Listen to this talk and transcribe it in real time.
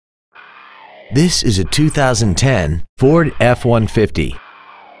This is a 2010 Ford F-150.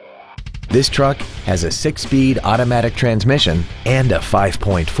 This truck has a 6-speed automatic transmission and a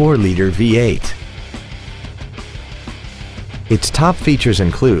 5.4-liter V8. Its top features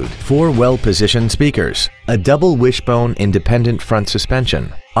include 4 well-positioned speakers, a double wishbone independent front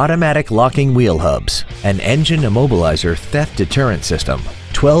suspension, automatic locking wheel hubs, an engine immobilizer theft deterrent system,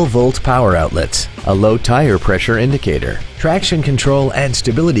 12-volt power outlets, a low tire pressure indicator, traction control and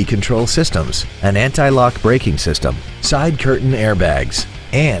stability control systems, an anti-lock braking system, side curtain airbags,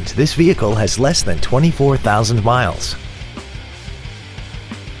 and this vehicle has less than 24,000 miles.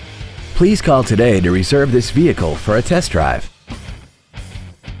 Please call today to reserve this vehicle for a test drive.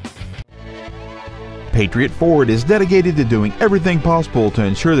 Patriot Ford is dedicated to doing everything possible to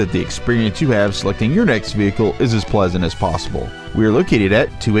ensure that the experience you have selecting your next vehicle is as pleasant as possible. We are located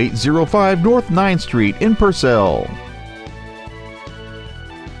at 2805 North 9th Street in Purcell.